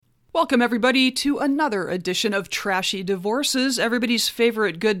Welcome, everybody, to another edition of Trashy Divorces, everybody's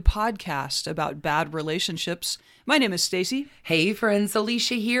favorite good podcast about bad relationships. My name is Stacy. Hey, friends,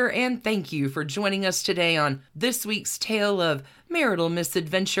 Alicia here, and thank you for joining us today on this week's tale of marital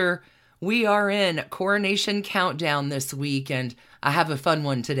misadventure. We are in Coronation Countdown this week, and I have a fun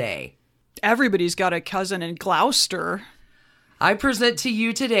one today. Everybody's got a cousin in Gloucester. I present to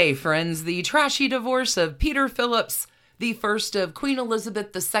you today, friends, the trashy divorce of Peter Phillips, the first of Queen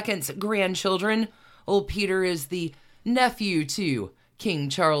Elizabeth II's grandchildren. Old Peter is the nephew to King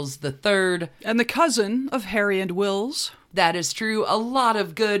Charles III. And the cousin of Harry and Wills. That is true. A lot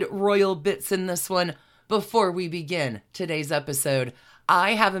of good royal bits in this one. Before we begin today's episode,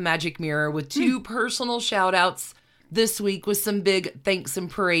 I have a magic mirror with two personal shout-outs this week with some big thanks and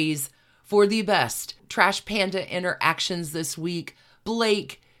praise for the best Trash Panda interactions this week.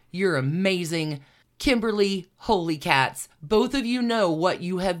 Blake, you're amazing. Kimberly, holy cats, both of you know what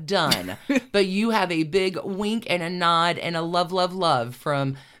you have done, but you have a big wink and a nod and a love, love, love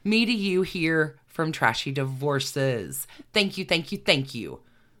from me to you here from Trashy Divorces. Thank you, thank you, thank you.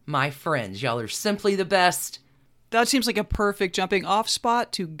 My friends, y'all are simply the best. That seems like a perfect jumping off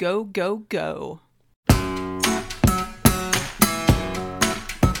spot to go, go, go.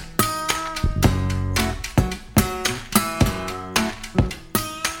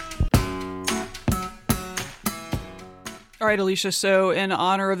 All right, Alicia, so in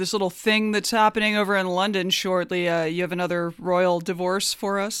honor of this little thing that's happening over in London shortly, you have another royal divorce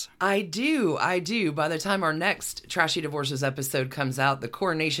for us? I do. By the time our next Trashy Divorces episode comes out, the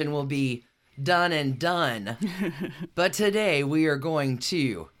coronation will be done and done. But today we are going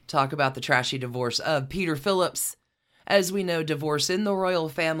to talk about the trashy divorce of Peter Phillips. As we know, divorce in the royal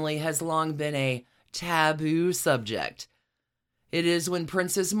family has long been a taboo subject. It is when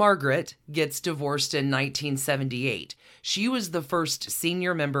Princess Margaret gets divorced in 1978. She was the first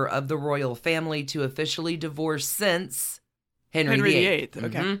senior member of the royal family to officially divorce since Henry VIII.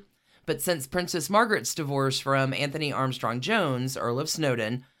 Okay. Mm-hmm. But since Princess Margaret's divorce from Anthony Armstrong Jones, Earl of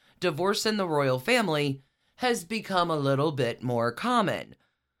Snowdon, divorce in the royal family has become a little bit more common.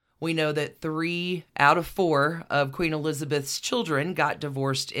 We know that 3 out of 4 of Queen Elizabeth's children got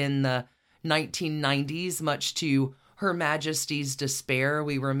divorced in the 1990s, much to Her Majesty's despair.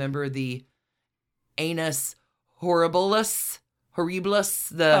 We remember the Annus Horribilis,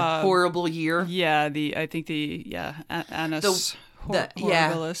 the horrible year. Yeah, Annus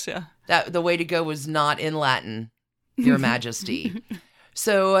Horribilis, yeah. The way to go was not in Latin, Your Majesty.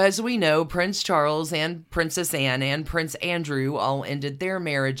 So, as we know, Prince Charles and Princess Anne and Prince Andrew all ended their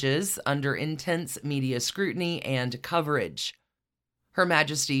marriages under intense media scrutiny and coverage. Her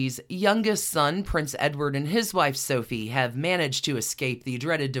Majesty's youngest son, Prince Edward, and his wife Sophie have managed to escape the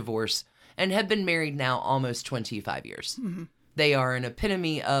dreaded divorce and have been married now almost 25 years. Mm-hmm. They are an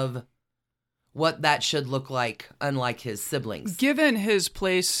epitome of what that should look like, unlike his siblings. Given his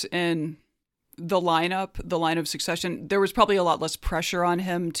place in the line of succession, there was probably a lot less pressure on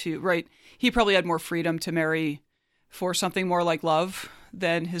him right? He probably had more freedom to marry for something more like love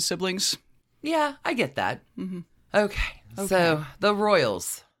than his siblings. Yeah, I get that. Mm-hmm. Okay, so the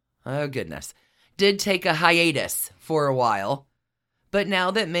royals, oh goodness, did take a hiatus for a while. But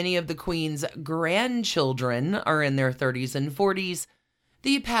now that many of the Queen's grandchildren are in their 30s and 40s,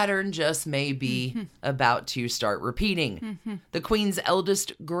 the pattern just may be about to start repeating. Mm-hmm. The Queen's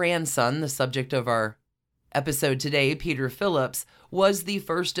eldest grandson, the subject of our episode today, Peter Phillips, was the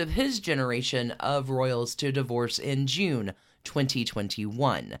first of his generation of royals to divorce in June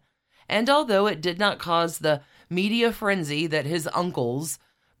 2021. And although it did not cause the media frenzy that his uncles,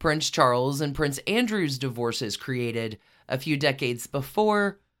 Prince Charles and Prince Andrew's divorces created a few decades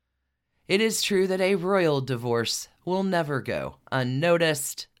before, it is true that a royal divorce will never go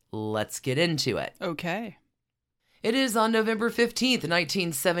unnoticed. Let's get into it. Okay. It is on November 15th,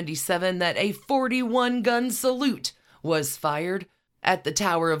 1977, that a 41-gun salute was fired at the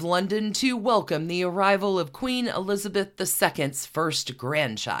Tower of London to welcome the arrival of Queen Elizabeth II's first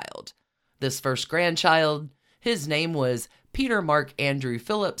grandchild. This first grandchild, his name was Peter Mark Andrew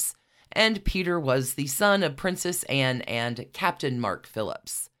Phillips, and Peter was the son of Princess Anne and Captain Mark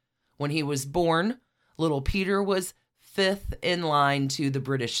Phillips. When he was born, little Peter was 5th in line to the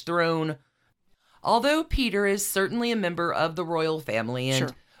British throne. Although Peter is certainly a member of the royal family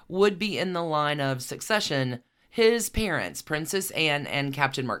and would be in the line of succession, his parents, Princess Anne and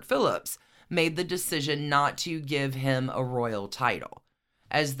Captain Mark Phillips, made the decision not to give him a royal title.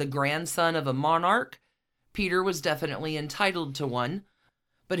 As the grandson of a monarch, Peter was definitely entitled to one,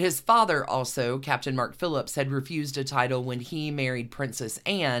 but his father also, Captain Mark Phillips, had refused a title when he married Princess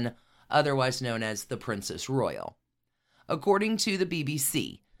Anne, otherwise known as the Princess Royal. According to the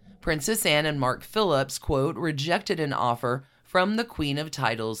BBC, Princess Anne and Mark Phillips, quote, rejected an offer from the Queen of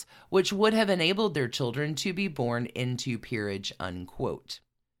Titles, which would have enabled their children to be born into peerage, unquote.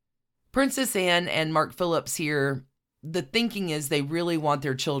 Princess Anne and Mark Phillips here, the thinking is they really want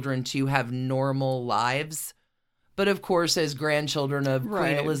their children to have normal lives. But of course, as grandchildren of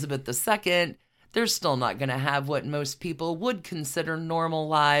Queen Elizabeth II, they're still not going to have what most people would consider normal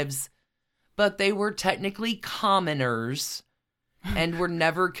lives. But they were technically commoners and were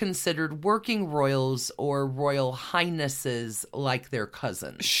never considered working royals or royal highnesses like their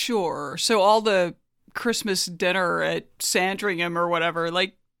cousins. Sure. So all the Christmas dinner at Sandringham or whatever,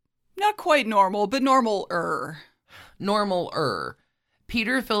 like, not quite normal, but normal-er. Normal-er.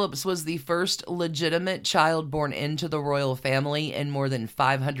 Peter Phillips was the first legitimate child born into the royal family in more than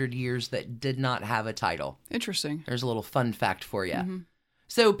 500 years that did not have a title. Interesting. There's a little fun fact for you. Mm-hmm.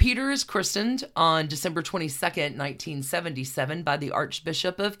 So Peter is christened on December 22nd, 1977 by the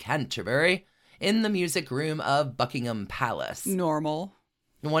Archbishop of Canterbury in the music room of Buckingham Palace. Normal.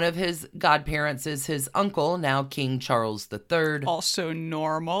 One of his godparents is his uncle, now King Charles III. Also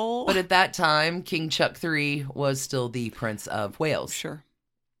normal. But at that time, King Chuck III was still the Prince of Wales. Sure.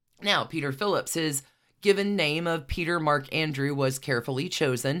 Now, Peter Phillips, his given name of Peter Mark Andrew was carefully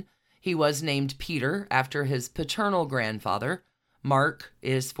chosen. He was named Peter after his paternal grandfather. Mark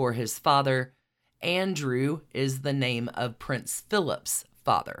is for his father. Andrew is the name of Prince Philip's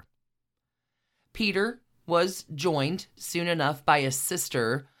father. Peter was joined soon enough by a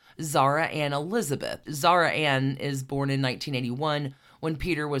sister, Zara Ann Elizabeth. Zara Ann is born in 1981 when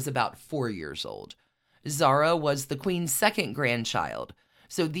Peter was about 4 years old. Zara was the Queen's second grandchild,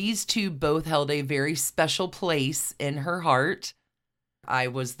 so these two both held a very special place in her heart. I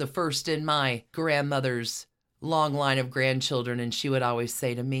was the first in my grandmother's long line of grandchildren, and she would always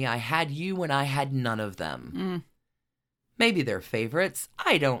say to me, I had you when I had none of them. Maybe they're favorites.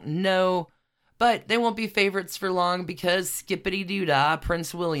 I don't know. But they won't be favorites for long because skippity-doo-dah,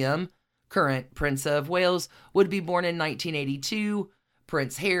 Prince William, current Prince of Wales, would be born in 1982.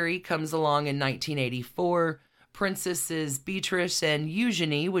 Prince Harry comes along in 1984. Princesses Beatrice and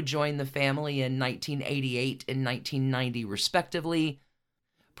Eugenie would join the family in 1988 and 1990, respectively.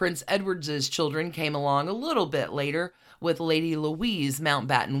 Prince Edward's children came along a little bit later, with Lady Louise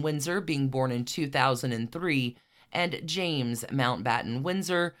Mountbatten Windsor being born in 2003, and James Mountbatten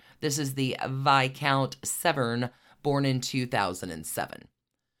Windsor, this is the Viscount Severn, born in 2007.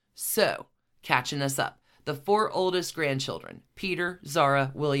 So, catching us up, the four oldest grandchildren, Peter,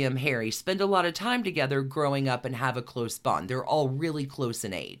 Zara, William, Harry, spend a lot of time together growing up and have a close bond. They're all really close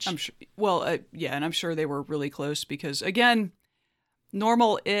in age. I'm sure. Well, yeah, and I'm sure they were really close because, again,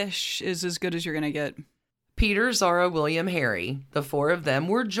 normal-ish is as good as you're going to get. Peter, Zara, William, Harry, the four of them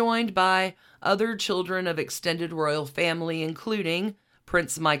were joined by other children of extended royal family, including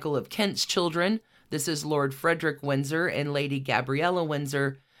Prince Michael of Kent's children. This is Lord Frederick Windsor and Lady Gabriella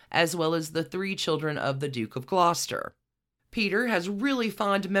Windsor, as well as the three children of the Duke of Gloucester. Peter has really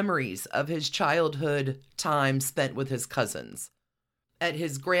fond memories of his childhood time spent with his cousins. At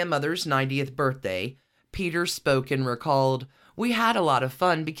his grandmother's 90th birthday, Peter spoke and recalled, "We had a lot of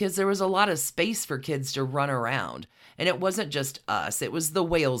fun because there was a lot of space for kids to run around. And it wasn't just us, it was the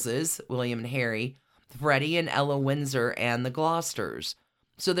Waleses, William and Harry, Freddie and Ella Windsor, and the Gloucesters.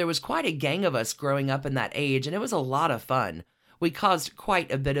 So there was quite a gang of us growing up in that age, and it was a lot of fun. We caused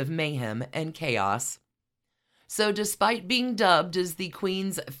quite a bit of mayhem and chaos." So despite being dubbed as the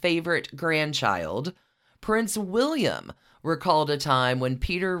Queen's favorite grandchild, Prince William recalled a time when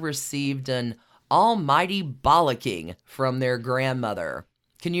Peter received an almighty bollocking from their grandmother.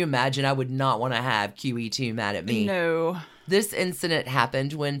 Can you imagine? I would not want to have QE2 mad at me. No. This incident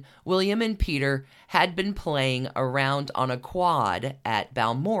happened when William and Peter had been playing around on a quad at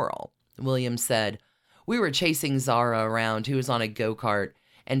Balmoral. William said, "We were chasing Zara around, who was on a go-kart,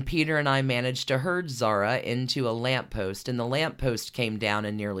 and Peter and I managed to herd Zara into a lamppost, and the lamppost came down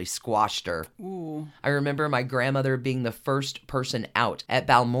and nearly squashed her." Ooh. I remember my grandmother being the first person out at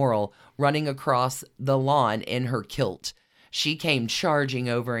Balmoral, running across the lawn in her kilt. She came charging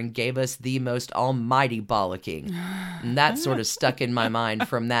over and gave us the most almighty bollocking. And that sort of stuck in my mind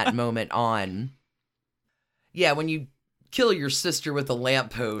from that moment on. Yeah, when you kill your sister with a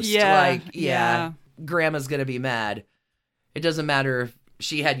lamppost, yeah. Grandma's going to be mad. It doesn't matter if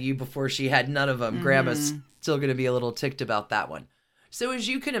she had you before she had none of them. Grandma's still going to be a little ticked about that one. So as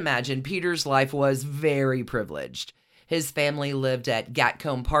you can imagine, Peter's life was very privileged. His family lived at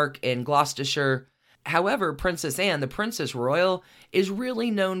Gatcombe Park in Gloucestershire. However, Princess Anne, the Princess Royal, is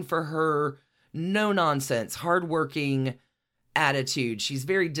really known for her no-nonsense, hardworking attitude. She's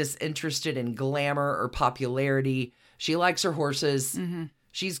very disinterested in glamour or popularity. She likes her horses.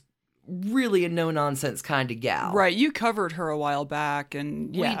 She's really a no-nonsense kind of gal. Right. You covered her a while back,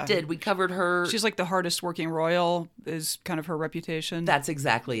 and yeah. We did. We covered her. She's like the hardest working royal is kind of her reputation. That's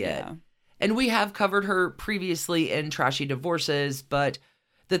exactly it. Yeah. And we have covered her previously in Trashy Divorces, but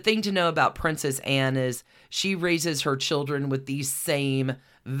the thing to know about Princess Anne is she raises her children with these same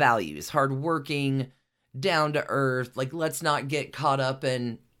values. Hardworking, down to earth, like let's not get caught up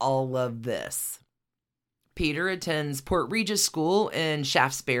in all of this. Peter attends Port Regis School in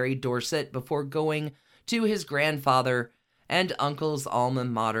Shaftesbury, Dorset, before going to his grandfather and uncle's alma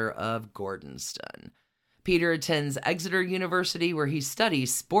mater of Gordonston. Peter attends Exeter University, where he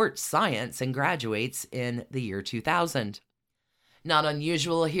studies sports science and graduates in the year 2000. Not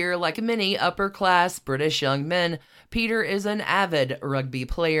unusual here, like many upper-class British young men, Peter is an avid rugby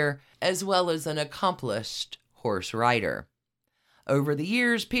player as well as an accomplished horse rider. Over the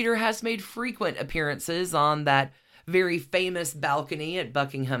years, Peter has made frequent appearances on that very famous balcony at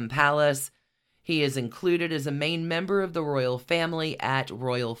Buckingham Palace. He is included as a main member of the royal family at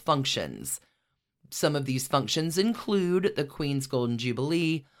royal functions. Some of these functions include the Queen's Golden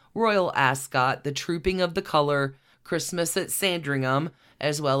Jubilee, Royal Ascot, the Trooping of the Colour, Christmas at Sandringham,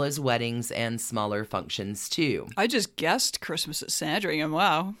 as well as weddings and smaller functions too. I just guessed Christmas at Sandringham.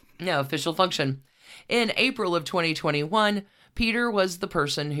 Wow. No, official function. In April of 2021, Peter was the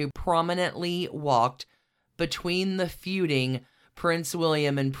person who prominently walked between the feuding Prince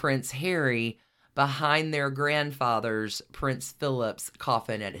William and Prince Harry behind their grandfather's, Prince Phillips,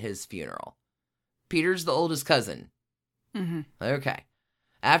 coffin at his funeral. Peter's the oldest cousin. Mm-hmm. Okay.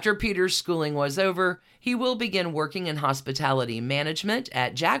 After Peter's schooling was over, he will begin working in hospitality management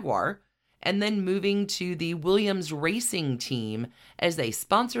at Jaguar and then moving to the Williams racing team as a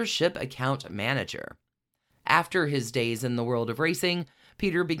sponsorship account manager. After his days in the world of racing,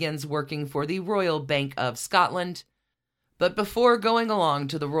 Peter begins working for the Royal Bank of Scotland. But before going along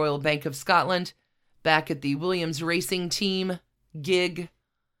to the Royal Bank of Scotland, back at the Williams racing team gig,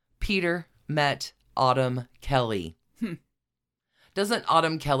 Peter met Autumn Kelly. Doesn't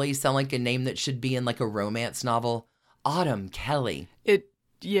Autumn Kelly sound like a name that should be in like a romance novel? Autumn Kelly. It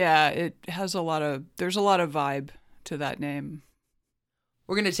has there's a lot of vibe to that name.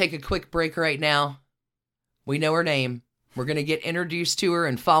 We're going to take a quick break right now. We know her name. We're going to get introduced to her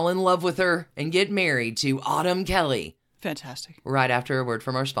and fall in love with her and get married to Autumn Kelly. Fantastic. Right after a word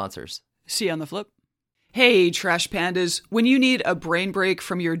from our sponsors. See you on the flip. Hey, Trash Pandas. When you need a brain break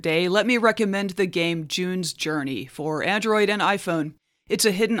from your day, let me recommend the game June's Journey for Android and iPhone. It's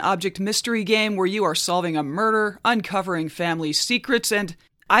a hidden object mystery game where you are solving a murder, uncovering family secrets, and,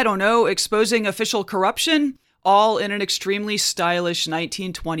 I don't know, exposing official corruption, all in an extremely stylish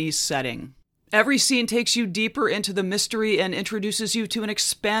 1920s setting. Every scene takes you deeper into the mystery and introduces you to an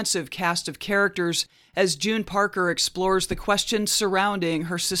expansive cast of characters as June Parker explores the questions surrounding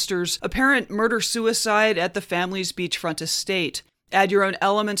her sister's apparent murder-suicide at the family's beachfront estate. Add your own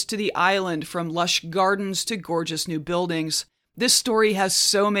elements to the island, from lush gardens to gorgeous new buildings. This story has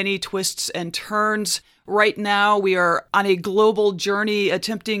so many twists and turns. Right now, we are on a global journey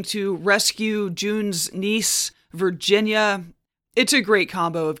attempting to rescue June's niece, Virginia. It's a great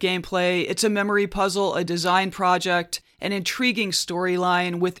combo of gameplay. It's a memory puzzle, a design project, an intriguing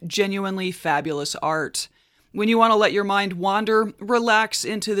storyline with genuinely fabulous art. When you want to let your mind wander, relax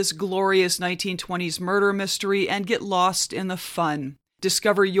into this glorious 1920s murder mystery and get lost in the fun.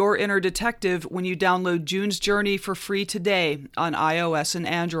 Discover your inner detective when you download June's Journey for free today on iOS and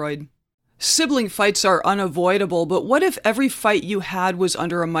Android. Sibling fights are unavoidable, but what if every fight you had was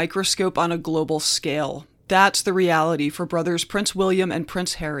under a microscope on a global scale? That's the reality for brothers Prince William and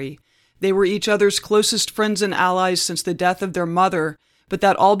Prince Harry. They were each other's closest friends and allies since the death of their mother, but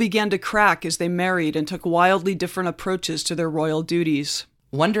that all began to crack as they married and took wildly different approaches to their royal duties.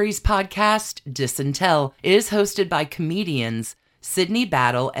 Wondery's podcast, Dis and Tell, is hosted by comedians Sydney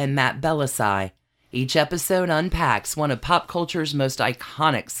Battle and Matt Belisai. Each episode unpacks one of pop culture's most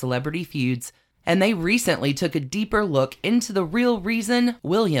iconic celebrity feuds, and they recently took a deeper look into the real reason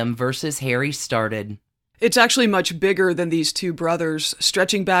William versus Harry started. It's actually much bigger than these two brothers,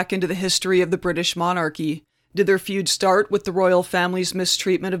 stretching back into the history of the British monarchy. Did their feud start with the royal family's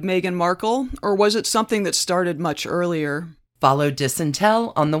mistreatment of Meghan Markle, or was it something that started much earlier? Follow Dis and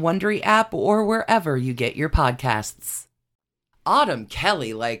Tell on the Wondery app or wherever you get your podcasts. Autumn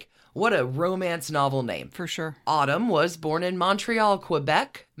Kelly, what a romance novel name. For sure. Autumn was born in Montreal,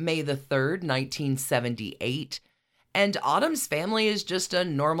 Quebec, May the 3rd, 1978. And Autumn's family is just a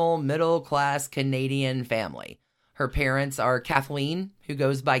normal middle-class Canadian family. Her parents are Kathleen, who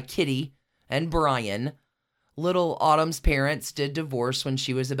goes by Kitty, and Brian. Little Autumn's parents did divorce when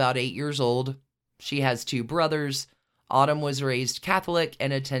she was about 8 years old. She has two brothers, Autumn was raised Catholic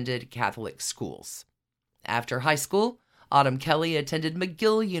and attended Catholic schools. After high school, Autumn Kelly attended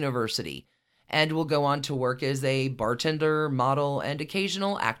McGill University and will go on to work as a bartender, model, and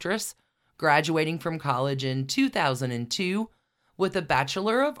occasional actress, graduating from college in 2002 with a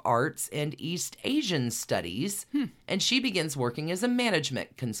Bachelor of Arts in East Asian Studies, and she begins working as a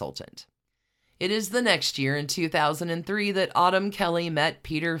management consultant. It is the next year, in 2003, that Autumn Kelly met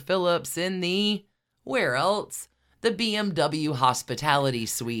Peter Phillips in the, where else? The BMW Hospitality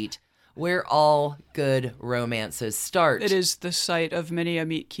Suite, where all good romances start. It is the site of many a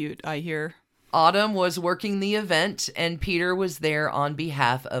meet cute, I hear. Autumn was working the event, and Peter was there on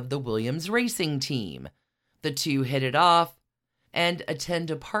behalf of the Williams racing team. The two hit it off and attend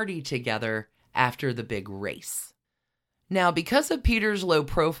a party together after the big race. Now, because of Peter's low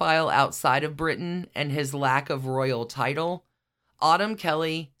profile outside of Britain and his lack of royal title, Autumn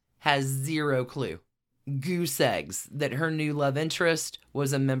Kelly has zero clue, goose eggs, that her new love interest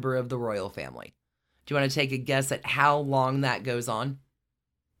was a member of the royal family. Do you want to take a guess at how long that goes on?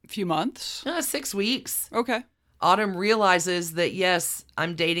 A few months? 6 weeks. Okay. Autumn realizes that, yes,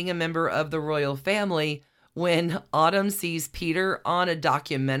 I'm dating a member of the royal family when Autumn sees Peter on a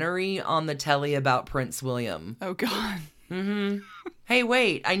documentary on the telly about Prince William. Oh, God. Hey,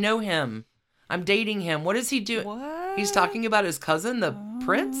 wait, I know him. I'm dating him. What is he doing? What? He's talking about his cousin, the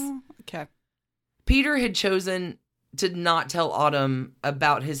prince? Okay. Peter had chosen to not tell Autumn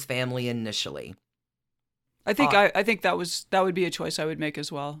about his family initially. I think that would be a choice I would make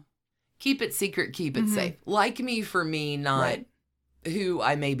as well. Keep it secret, keep it safe. Like me for me, not who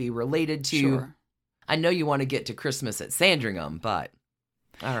I may be related to. Sure. I know you want to get to Christmas at Sandringham, but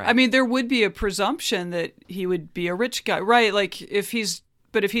all right. I mean, there would be a presumption that he would be a rich guy, right? Like if he's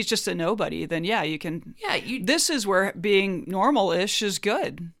just a nobody, then yeah, you can. Yeah, this is where being normal-ish is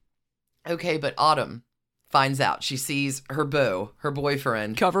good. Okay, but Autumn finds out. She sees her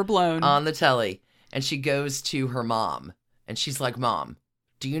boyfriend, cover blown on the telly, and she goes to her mom, and she's like, "Mom,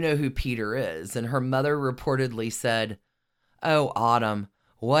 do you know who Peter is?" And her mother reportedly said, "Oh, Autumn,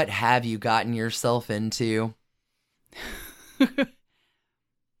 what have you gotten yourself into?"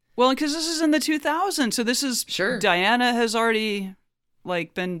 Well, because this is in the 2000s, so this is sure. Diana has already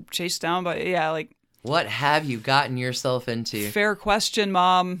been chased down by what have you gotten yourself into? Fair question,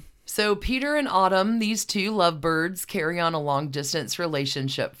 Mom. So Peter and Autumn, these two lovebirds, carry on a long-distance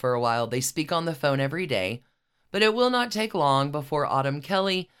relationship for a while. They speak on the phone every day, but it will not take long before Autumn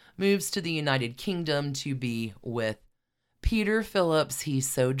Kelly moves to the United Kingdom to be with Peter Phillips. He's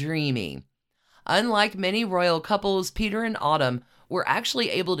so dreamy. Unlike many royal couples, Peter and Autumn were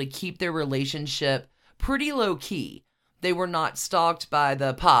actually able to keep their relationship pretty low-key. They were not stalked by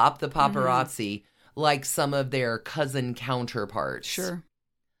the paparazzi, like some of their cousin counterparts. Sure.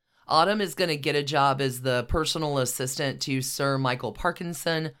 Autumn is going to get a job as the personal assistant to Sir Michael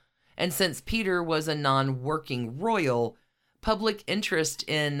Parkinson, and since Peter was a non-working royal, public interest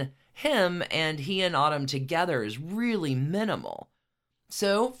in him and he and Autumn together is really minimal.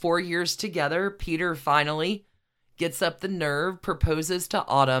 So, 4 years together, Peter finally gets up the nerve, proposes to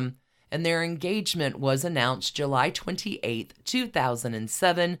Autumn, and their engagement was announced July 28th,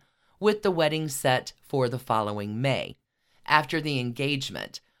 2007, with the wedding set for the following May. After the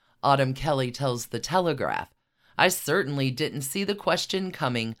engagement, Autumn Kelly tells The Telegraph, "I certainly didn't see the question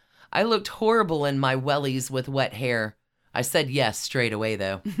coming. I looked horrible in my wellies with wet hair. I said yes straight away,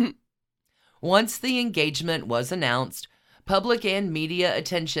 though." Once the engagement was announced, public and media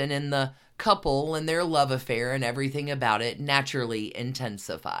attention in the couple and their love affair and everything about it naturally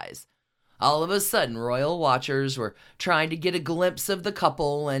intensifies. All of a sudden, royal watchers were trying to get a glimpse of the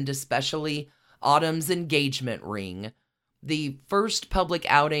couple and especially Autumn's engagement ring. The first public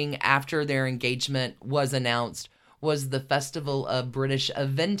outing after their engagement was announced was the Festival of British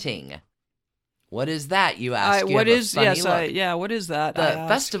Eventing. What is that, you ask? What is that? The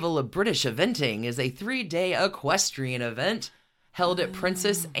Festival of British Eventing is a 3-day equestrian event held at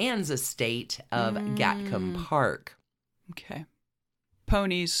Princess Anne's estate of Gatcombe Park. Okay.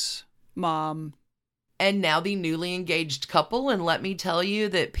 Ponies, Mom. And now the newly engaged couple, and let me tell you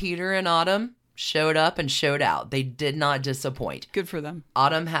that Peter and Autumn showed up and showed out. They did not disappoint. Good for them.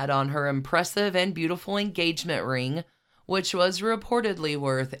 Autumn had on her impressive and beautiful engagement ring, which was reportedly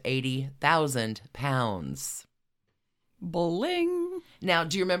worth £80,000. Bling. Now,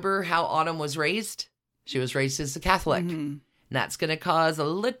 do you remember how Autumn was raised? She was raised as a Catholic. And that's going to cause a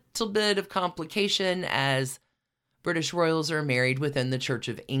little bit of complication as British royals are married within the Church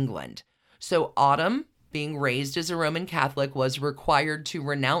of England. So Autumn, being raised as a Roman Catholic, was required to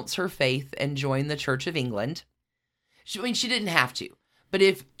renounce her faith and join the Church of England. She didn't have to, but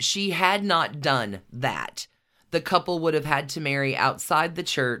if she had not done that, The couple would have had to marry outside the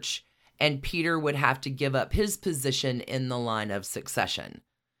church, and Peter would have to give up his position in the line of succession.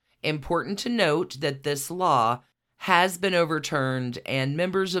 Important to note that this law has been overturned, and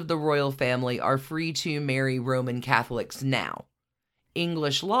members of the royal family are free to marry Roman Catholics now.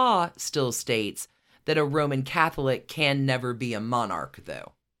 English law still states that a Roman Catholic can never be a monarch,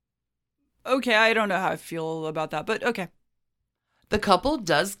 though. Okay, I don't know how I feel about that, but okay. The couple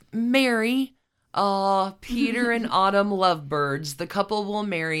does marry. Peter and Autumn lovebirds. The couple will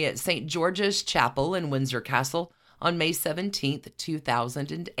marry at St. George's Chapel in Windsor Castle on May 17th,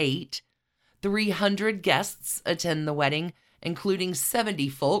 2008. 300 guests attend the wedding, including 70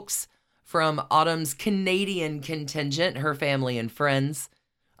 folks from Autumn's Canadian contingent, her family and friends.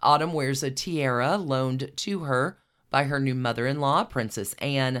 Autumn wears a tiara loaned to her by her new mother-in-law, Princess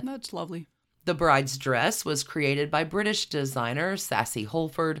Anne. That's lovely. The bride's dress was created by British designer Sassy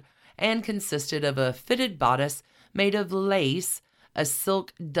Holford and consisted of a fitted bodice made of lace, a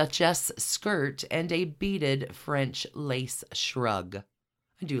silk duchess skirt, and a beaded French lace shrug.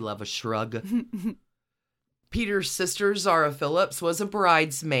 I do love a shrug. Peter's sister, Zara Phillips, was a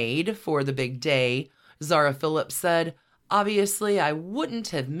bridesmaid for the big day. Zara Phillips said, "Obviously, I wouldn't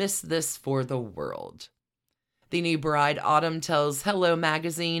have missed this for the world." The new bride, Autumn, tells Hello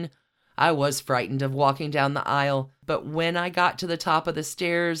Magazine, "I was frightened of walking down the aisle, but when I got to the top of the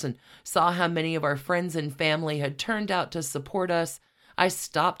stairs and saw how many of our friends and family had turned out to support us, I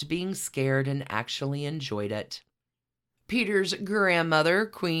stopped being scared and actually enjoyed it." Peter's grandmother,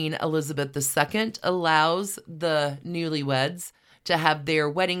 Queen Elizabeth II, allows the newlyweds to have their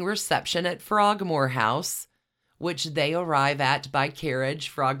wedding reception at Frogmore House, which they arrive at by carriage.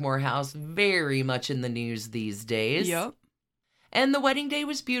 Frogmore House, very much in the news these days. Yep. And the wedding day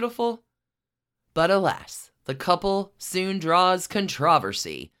was beautiful. But alas, the couple soon draws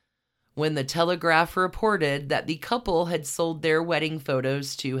controversy when the Telegraph reported that the couple had sold their wedding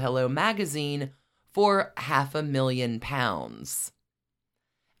photos to Hello Magazine for £500,000.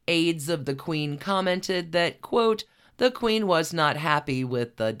 Aides of the Queen commented that, quote, "the Queen was not happy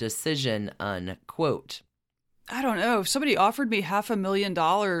with the decision," unquote. I don't know. If somebody offered me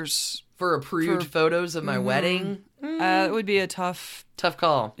 $500,000 For approved photos of my wedding, it would be a tough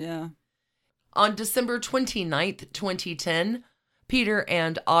call. Yeah. On December 29th, 2010, Peter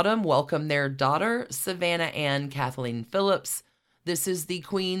and Autumn welcomed their daughter, Savannah Ann Kathleen Phillips. This is the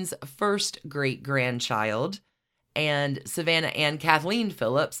Queen's first great-grandchild, and Savannah Ann Kathleen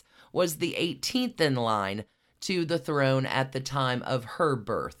Phillips was the 18th in line to the throne at the time of her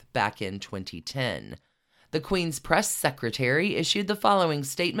birth back in 2010. The Queen's press secretary issued the following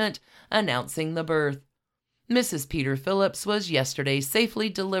statement announcing the birth. "Mrs. Peter Phillips was yesterday safely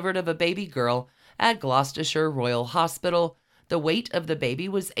delivered of a baby girl at Gloucestershire Royal Hospital. The weight of the baby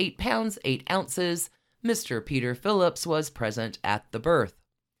was 8 pounds, 8 ounces. Mr. Peter Phillips was present at the birth."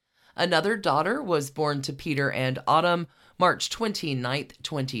 Another daughter was born to Peter and Autumn March 29th,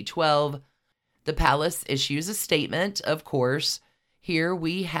 2012. The palace issues a statement, of course. Here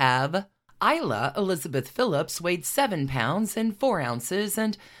we have Isla Elizabeth Phillips weighed 7 pounds and 4 ounces,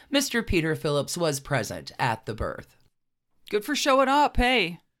 and Mr. Peter Phillips was present at the birth. Good for showing up,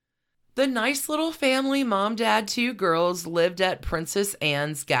 hey. The nice little family, mom, dad, 2 girls, lived at Princess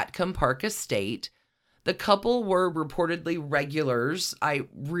Anne's Gatcombe Park estate. The couple were reportedly regulars. I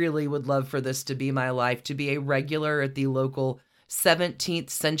really would love for this to be my life, to be a regular at the local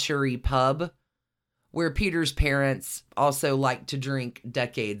 17th century pub, where Peter's parents also liked to drink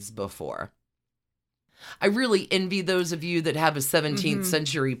decades before. I really envy those of you that have a 17th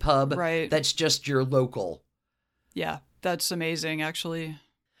century pub that's just your local. Yeah, that's amazing, actually.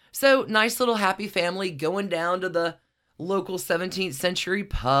 So, nice little happy family going down to the local 17th century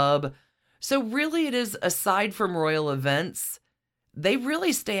pub. So really it is, aside from royal events, they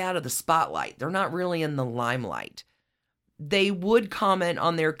really stay out of the spotlight. They're not really in the limelight. They would comment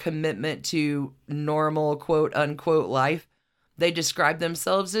on their commitment to normal, quote unquote, life. They describe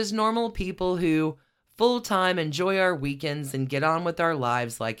themselves as normal people who full-time enjoy our weekends and get on with our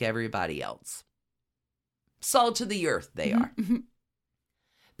lives like everybody else. Salt to the earth they are.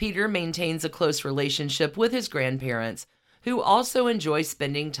 Peter maintains a close relationship with his grandparents, who also enjoy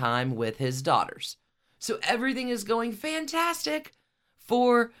spending time with his daughters. So everything is going fantastic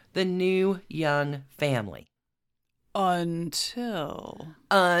for the new young family. Until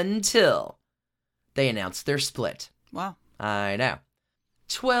they announced their split. Wow. I know.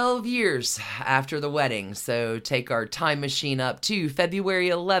 12 years after the wedding, so take our time machine up to February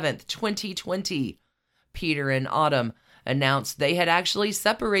 11th, 2020. Peter and Autumn announced they had actually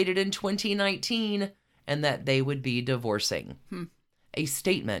separated in 2019 and that they would be divorcing. A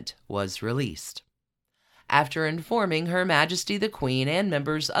statement was released. After informing Her Majesty the Queen and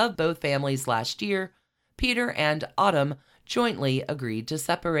members of both families last year, Peter and Autumn jointly agreed to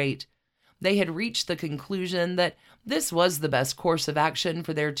separate. They had reached the conclusion that this was the best course of action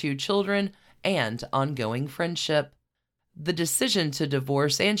for their 2 children and ongoing friendship. The decision to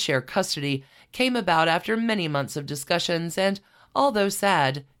divorce and share custody came about after many months of discussions and, although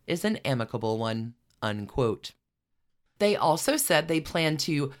sad, is an amicable one, unquote. They also said they plan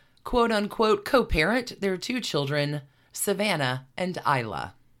to, quote-unquote, co-parent their 2 children, Savannah and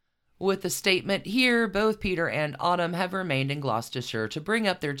Isla. With the statement here, both Peter and Autumn have remained in Gloucestershire to bring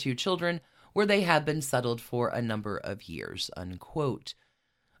up their 2 children, where they have been settled for a number of years, unquote.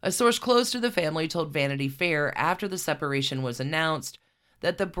 A source close to the family told Vanity Fair after the separation was announced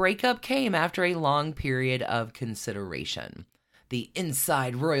that the breakup came after a long period of consideration. The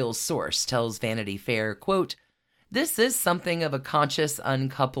inside royal source tells Vanity Fair, quote, "This is something of a conscious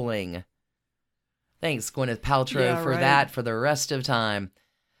uncoupling." Thanks, Gwyneth Paltrow, for that for the rest of time.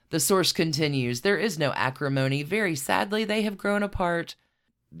 The source continues, "There is no acrimony. Very sadly, they have grown apart.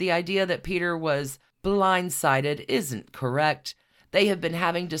 The idea that Peter was blindsided isn't correct. They have been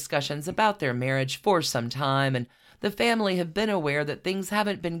having discussions about their marriage for some time, and the family have been aware that things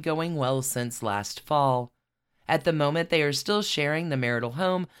haven't been going well since last fall. At the moment, they are still sharing the marital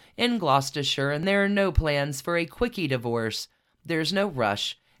home in Gloucestershire, and there are no plans for a quickie divorce. There's no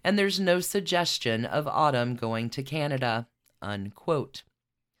rush, and there's no suggestion of Autumn going to Canada," unquote.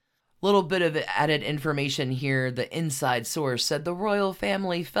 Little bit of added information here. The inside source said the royal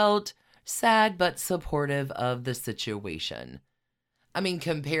family felt sad but supportive of the situation. I mean,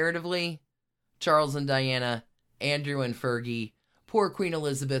 comparatively, Charles and Diana, Andrew and Fergie, poor Queen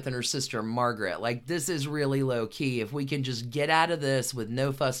Elizabeth and her sister Margaret. Like, this is really low key. If we can just get out of this with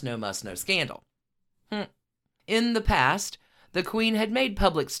no fuss, no muss, no scandal. In the past, the Queen had made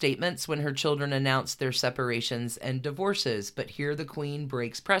public statements when her children announced their separations and divorces, but here the Queen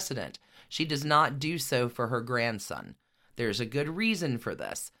breaks precedent. She does not do so for her grandson. There's a good reason for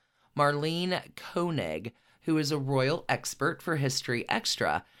this. Marlene Koenig, who is a royal expert for History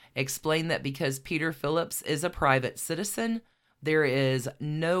Extra, explained that because Peter Phillips is a private citizen, there is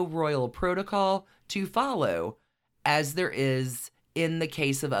no royal protocol to follow, as there is in the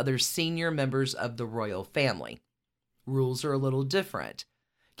case of other senior members of the royal family. Rules are a little different.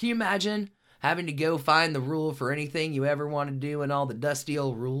 Can you imagine having to go find the rule for anything you ever want to do in all the dusty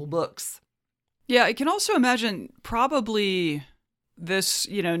old rule books? Yeah, I can also imagine probably this,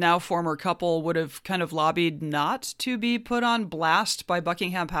 now former couple would have kind of lobbied not to be put on blast by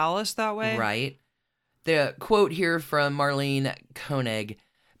Buckingham Palace that way. Right. The quote here from Marlene Koenig,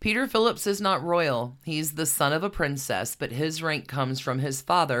 "Peter Phillips is not royal. He's the son of a princess, but his rank comes from his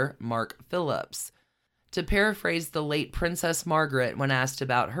father, Mark Phillips." To paraphrase the late Princess Margaret when asked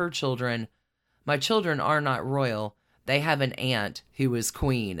about her children, "My children are not royal. They have an aunt who is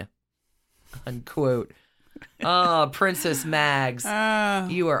queen." Unquote. Oh, Princess Mags,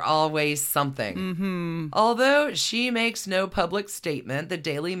 you are always something. Mm-hmm. Although she makes no public statement, the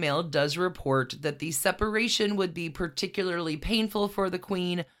Daily Mail does report that the separation would be particularly painful for the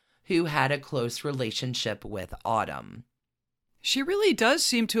Queen, who had a close relationship with Autumn. She really does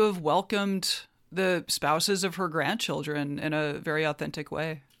seem to have welcomed the spouses of her grandchildren in a very authentic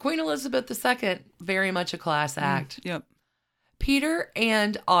way. Queen Elizabeth II, very much a class act. Yep. Peter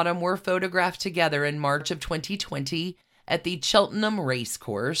and Autumn were photographed together in March of 2020 at the Cheltenham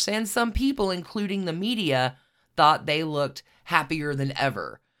Racecourse, and some people, including the media, thought they looked happier than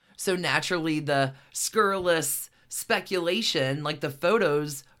ever. So naturally, the scurrilous speculation, like the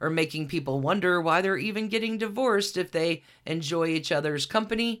photos, are making people wonder why they're even getting divorced if they enjoy each other's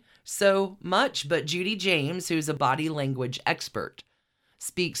company so much. But Judy James, who's a body language expert,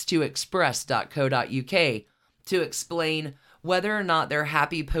 speaks to express.co.uk to explain whether or not their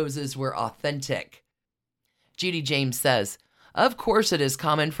happy poses were authentic. Judy James says, "Of course it is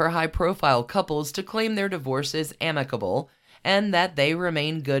common for high-profile couples to claim their divorce is amicable and that they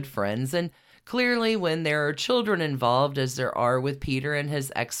remain good friends, and clearly when there are children involved, as there are with Peter and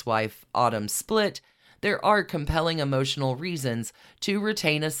his ex-wife Autumn's split, there are compelling emotional reasons to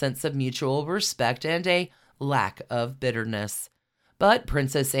retain a sense of mutual respect and a lack of bitterness. But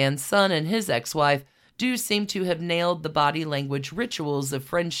Princess Anne's son and his ex-wife do seem to have nailed the body language rituals of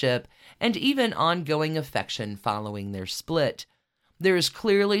friendship and even ongoing affection following their split. There is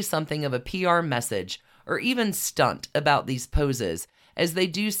clearly something of a PR message or even stunt about these poses, as they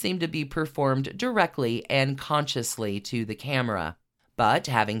do seem to be performed directly and consciously to the camera. But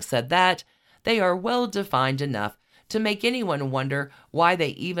having said that, they are well defined enough to make anyone wonder why they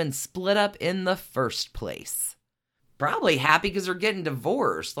even split up in the first place." probably happy because they're getting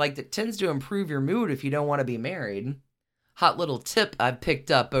divorced. Like, that tends to improve your mood if you don't want to be married. Hot little tip I've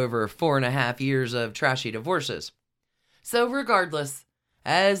picked up over 4.5 years of trashy divorces. So regardless,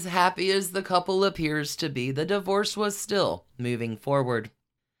 as happy as the couple appears to be, the divorce was still moving forward.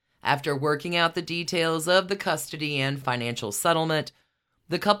 After working out the details of the custody and financial settlement,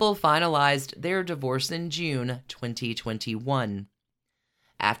 the couple finalized their divorce in June 2021.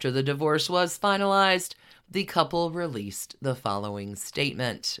 After the divorce was finalized, the couple released the following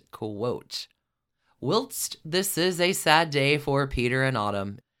statement, quote, "Whilst this is a sad day for Peter and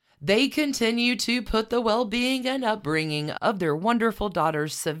Autumn, they continue to put the well-being and upbringing of their wonderful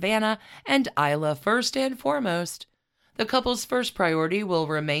daughters Savannah and Isla first and foremost. The couple's first priority will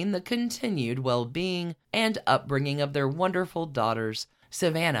remain the continued well-being and upbringing of their wonderful daughters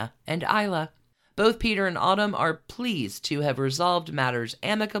Savannah and Isla. Both Peter and Autumn are pleased to have resolved matters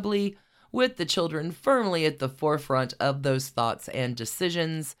amicably, with the children firmly at the forefront of those thoughts and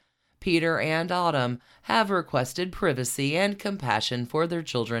decisions. Peter and Autumn have requested privacy and compassion for their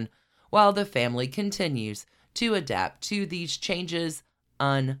children while the family continues to adapt to these changes,"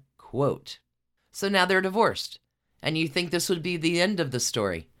 unquote. So now they're divorced, and you think this would be the end of the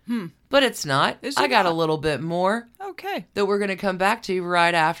story. But it's not. I got a little bit more. Okay. That we're going to come back to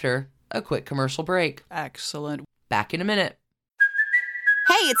right after a quick commercial break. Excellent. Back in a minute.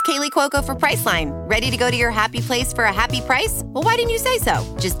 Hey, it's Kaylee Cuoco for Priceline. Ready to go to your happy place for a happy price? Well, why didn't you say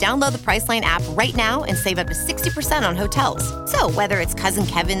so? Just download the Priceline app right now and save up to 60% on hotels. So whether it's Cousin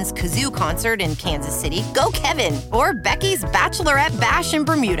Kevin's Kazoo Concert in Kansas City, go Kevin, or Becky's Bachelorette Bash in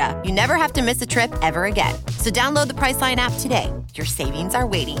Bermuda, you never have to miss a trip ever again. So download the Priceline app today. Your savings are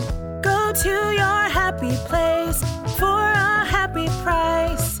waiting. Go to your happy place for a happy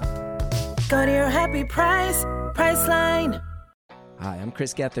price. Go to your happy price, Priceline. Hi, I'm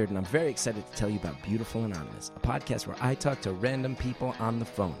Chris Gethard, and I'm very excited to tell you about Beautiful Anonymous, a podcast where I talk to random people on the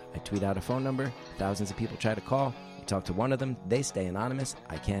phone. I tweet out a phone number, thousands of people try to call. I talk to one of them, they stay anonymous,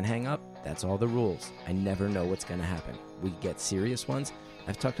 I can't hang up, that's all the rules. I never know what's going to happen. We get serious ones.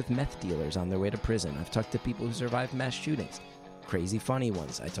 I've talked with meth dealers on their way to prison. I've talked to people who survived mass shootings. Crazy funny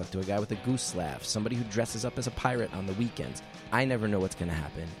ones. I talked to a guy with a goose laugh, somebody who dresses up as a pirate on the weekends. I never know what's going to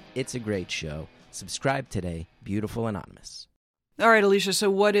happen. It's a great show. Subscribe today, Beautiful Anonymous. All right, Alicia,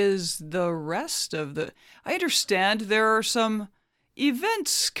 so what is the rest of the... I understand there are some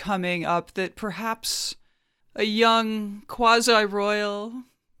events coming up that perhaps a young quasi-royal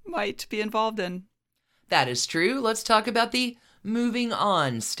might be involved in. That is true. Let's talk about the moving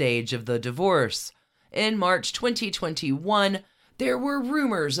on stage of the divorce. In March 2021, there were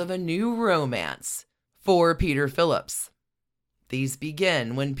rumors of a new romance for Peter Phillips. These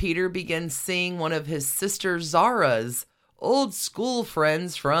begin when Peter begins seeing one of his sister Zara's old school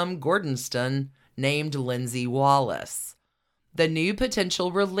friends from Gordonston named Lindsay Wallace. The new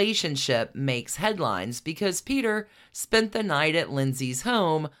potential relationship makes headlines because Peter spent the night at Lindsay's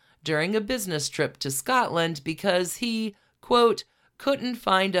home during a business trip to Scotland because he, quote, couldn't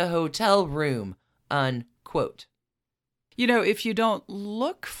find a hotel room, unquote. You know, if you don't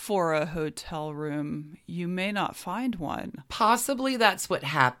look for a hotel room, you may not find one. Possibly that's what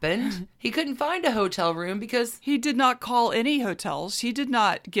happened. He couldn't find a hotel room because he did not call any hotels. He did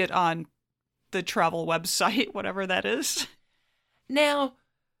not get on the travel website, whatever that is. Now,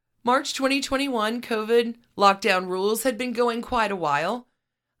 March 2021 COVID lockdown rules had been going quite a while.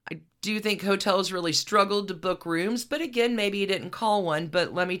 I do think hotels really struggled to book rooms, but again, maybe he didn't call one.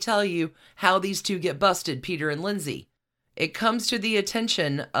 But let me tell you how these two get busted, Peter and Lindsay. It comes to the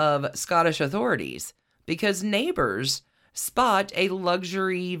attention of Scottish authorities because neighbors spot a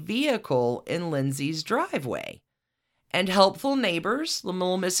luxury vehicle in Lindsay's driveway. And helpful neighbors,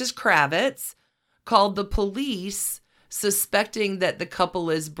 little Mrs. Kravitz, called the police suspecting that the couple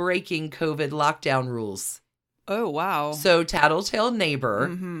is breaking COVID lockdown rules. Oh, wow. So tattletale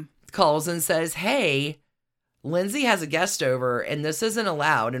neighbor calls and says, hey, Lindsay has a guest over and this isn't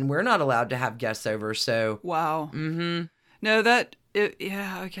allowed and we're not allowed to have guests over. So, wow. No,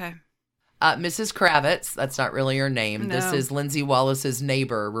 yeah, okay. Mrs. Kravitz, that's not really her name. No. This is Lindsay Wallace's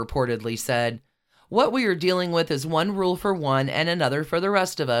neighbor, reportedly said, what we are dealing with is one rule for one and another for the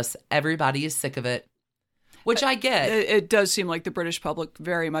rest of us. Everybody is sick of it. Which I get. It does seem like the British public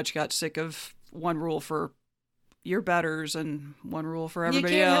very much got sick of one rule for your betters and one rule for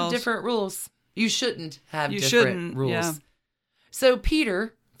everybody else. You can't have different rules. You shouldn't have different rules. Yeah. So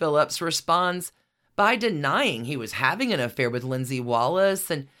Peter Phillips responds by denying he was having an affair with Lindsay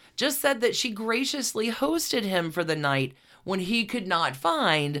Wallace and just said that she graciously hosted him for the night when he could not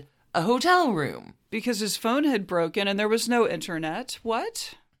find a hotel room. Because his phone had broken and there was no internet.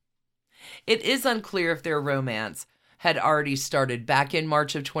 What? It is unclear if their romance had already started back in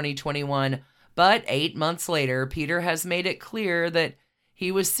March of 2021, but 8 months later, Peter has made it clear that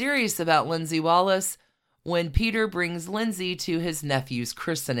he was serious about Lindsay Wallace when Peter brings Lindsay to his nephew's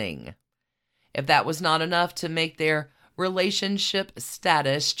christening. If that was not enough to make their relationship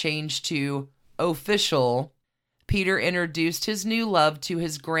status change to official, Peter introduced his new love to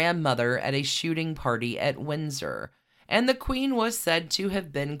his grandmother at a shooting party at Windsor, and the Queen was said to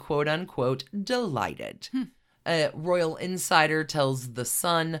have been quote-unquote delighted. A royal insider tells The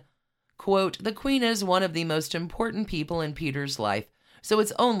Sun, quote, "The Queen is one of the most important people in Peter's life, so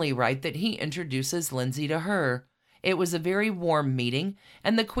it's only right that he introduces Lindsay to her. It was a very warm meeting,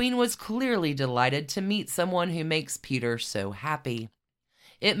 and the Queen was clearly delighted to meet someone who makes Peter so happy.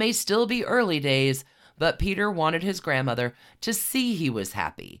 It may still be early days, but Peter wanted his grandmother to see he was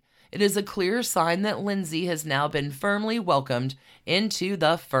happy. It is a clear sign that Lindsay has now been firmly welcomed into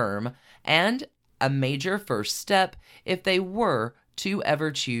the firm, and a major first step if they were to ever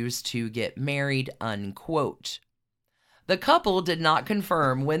choose to get married," unquote. The couple did not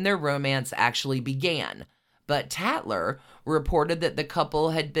confirm when their romance actually began, but Tatler reported that the couple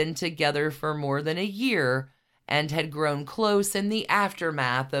had been together for more than a year and had grown close in the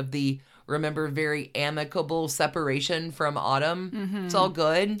aftermath of the, remember, very amicable separation from Autumn. Mm-hmm. It's all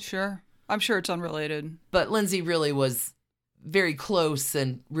good. Sure. I'm sure it's unrelated. But Lindsay really was very close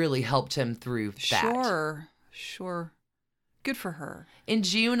and really helped him through that. Sure. Good for her. In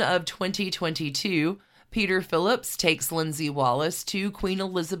June of 2022, Peter Phillips takes Lindsay Wallace to Queen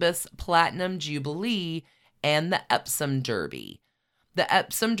Elizabeth's Platinum Jubilee and the Epsom Derby. The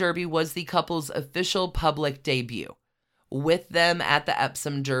Epsom Derby was the couple's official public debut. With them at the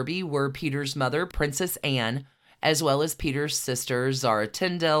Epsom Derby were Peter's mother, Princess Anne, as well as Peter's sister, Zara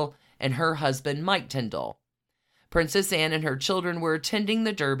Tyndall, and her husband, Mike Tyndall. Princess Anne and her children were attending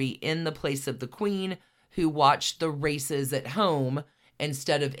the Derby in the place of the Queen, who watched the races at home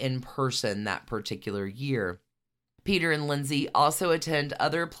instead of in person that particular year. Peter and Lindsay also attend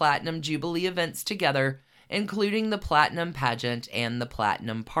other Platinum Jubilee events together, including the Platinum Pageant and the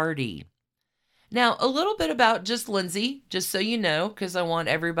Platinum Party. Now, a little bit about just Lindsay, just so you know, because I want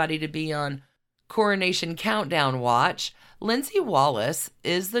everybody to be on Coronation Countdown watch. Lindsay Wallace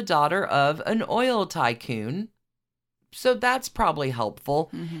is the daughter of an oil tycoon, so that's probably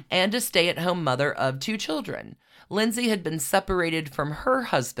helpful, and a stay-at-home mother of 2 children. Lindsay had been separated from her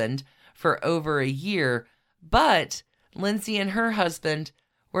husband for over a year, but Lindsay and her husband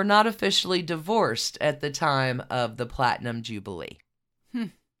were not officially divorced at the time of the Platinum Jubilee.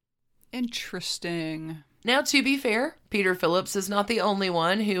 Interesting. Now, to be fair, Peter Phillips is not the only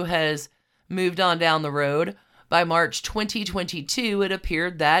one who has moved on down the road. By March 2022, it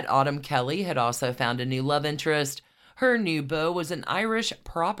appeared that Autumn Kelly had also found a new love interest. Her new beau was an Irish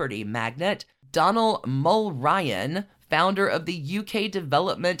property magnate, Donald Mulryan, founder of the UK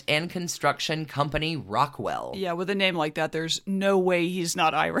development and construction company Rockwell. Yeah, with a name like that, there's no way he's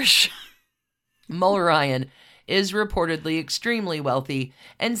not Irish. Mulryan is reportedly extremely wealthy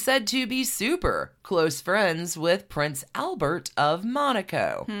and said to be super close friends with Prince Albert of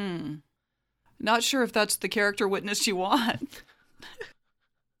Monaco. Not sure if that's the character witness you want.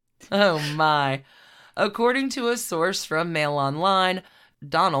 Oh my. According to a source from Mail Online,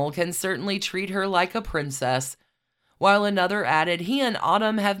 Donald can certainly treat her like a princess, while another added he and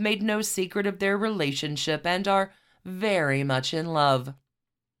Autumn have made no secret of their relationship and are very much in love.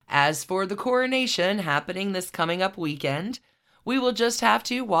 As for the coronation happening this coming up weekend, we will just have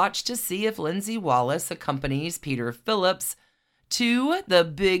to watch to see if Lindsay Wallace accompanies Peter Phillips to the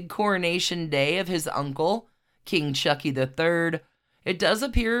big coronation day of his uncle, King Chucky III. It does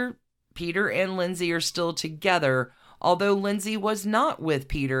appear Peter and Lindsay are still together, although Lindsay was not with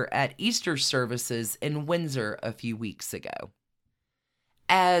Peter at Easter services in Windsor a few weeks ago.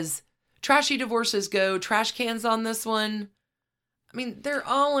 As trashy divorces go, trash cans on this one, I mean, they're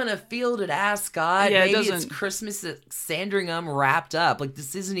all in a field at Ascot. Yeah, maybe it's Christmas at Sandringham wrapped up. Like,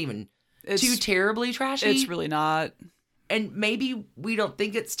 this isn't even too terribly trashy. It's really not. And maybe we don't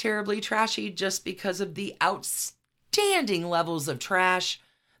think it's terribly trashy just because of the outstanding levels of trash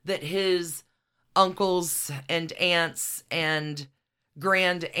that his uncles and aunts and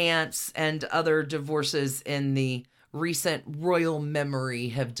grand aunts and other divorces in the recent royal memory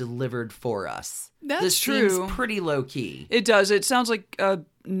have delivered for us. That's true. This seems pretty low key. It does. It sounds like a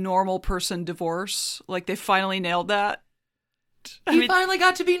normal person divorce. Like they finally nailed that. He finally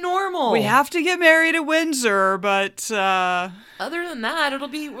got to be normal. We have to get married at Windsor, but other than that,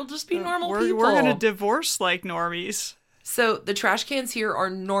 we'll just be normal people. We're gonna divorce like normies. So the trash cans here are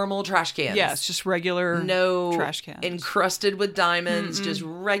normal trash cans. Yes, just regular trash cans. Encrusted with diamonds, just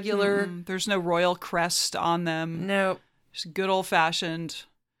regular. There's no royal crest on them. Nope. Just good old-fashioned,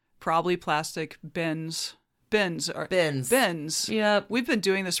 probably plastic bins. Bins. Yep. We've been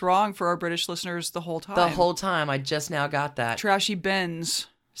doing this wrong for our British listeners the whole time. The whole time. I just now got that. Trashy bins.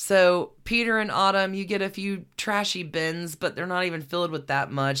 So, Peter and Autumn, you get a few trashy bins, but they're not even filled with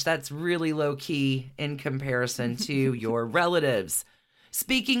that much. That's really low-key in comparison to your relatives.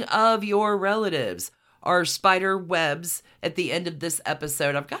 Speaking of your relatives, our spider webs at the end of this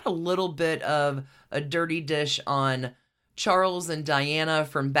episode, I've got a little bit of a dirty dish on Charles and Diana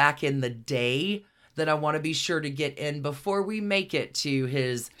from back in the day that I want to be sure to get in before we make it to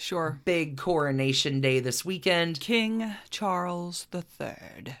his big coronation day this weekend. King Charles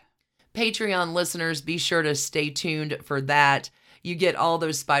III. Patreon listeners, be sure to stay tuned for that. You get all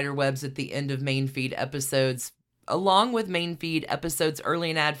those spider webs at the end of main feed episodes, along with main feed episodes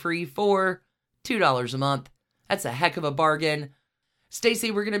early and ad-free for $2 a month. That's a heck of a bargain.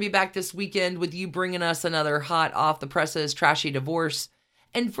 Stacey, we're going to be back this weekend with you bringing us another hot off the presses trashy divorce.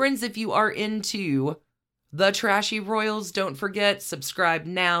 And friends, if you are into the Trashy Royals, don't forget, subscribe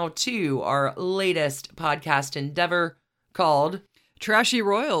now to our latest podcast endeavor called Trashy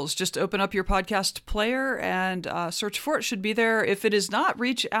Royals. Just open up your podcast player and search for it. Should be there. If it is not,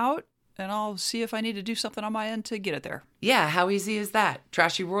 reach out and I'll see if I need to do something on my end to get it there. Yeah, how easy is that?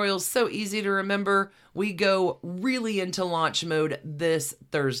 Trashy Royals, so easy to remember. We go really into launch mode this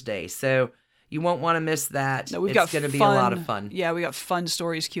Thursday, so you won't want to miss that. No, it's going to be a lot of fun. Yeah, we got fun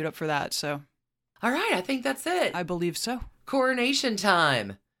stories queued up for that. So, all right, I think that's it. I believe so. Coronation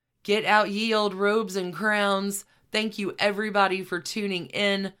time. Get out ye old robes and crowns. Thank you, everybody, for tuning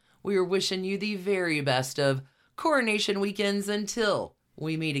in. We are wishing you the very best of coronation weekends until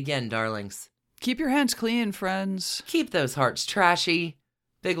we meet again, darlings. Keep your hands clean, friends. Keep those hearts trashy.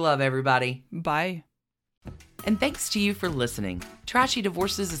 Big love, everybody. Bye. And thanks to you for listening. Trashy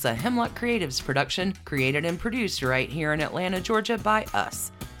Divorces is a Hemlock Creatives production, created and produced right here in Atlanta, Georgia by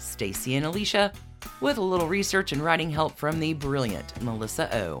us, Stacey and Alicia, with a little research and writing help from the brilliant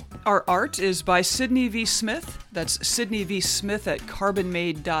Melissa O. Our art is by Sydney V. Smith. That's Sydney V. Smith at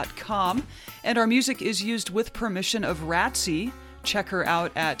carbonmade.com. And our music is used with permission of Ratsy. Check her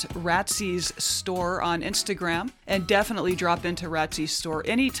out at Ratsy's store on Instagram, and definitely drop into Ratsy's store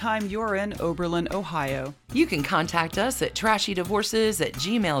anytime you're in Oberlin, Ohio. You can contact us at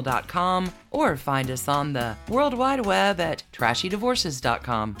trashydivorces@gmail.com or find us on the World Wide Web at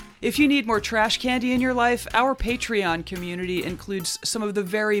trashydivorces.com. If you need more trash candy in your life, our Patreon community includes some of the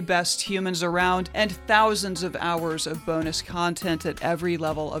very best humans around and thousands of hours of bonus content at every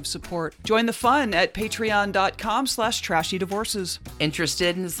level of support. Join the fun at patreon.com/trashydivorces.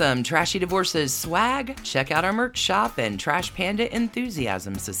 Interested in some Trashy Divorces swag? Check out our merch shop and Trash Panda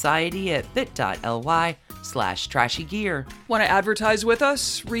Enthusiasm Society at bit.ly/trashygear. Want to advertise with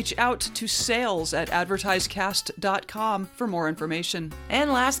us? Reach out to sales@advertisecast.com for more information.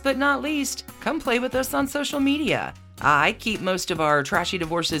 And last but not least, come play with us on social media. I keep most of our Trashy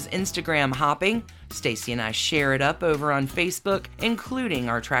Divorces Instagram hopping. Stacey and I share it up over on Facebook, including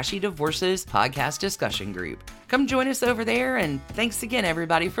our Trashy Divorces podcast discussion group. Come join us over there, and thanks again,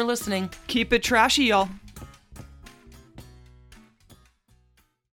 everybody, for listening. Keep it trashy, y'all.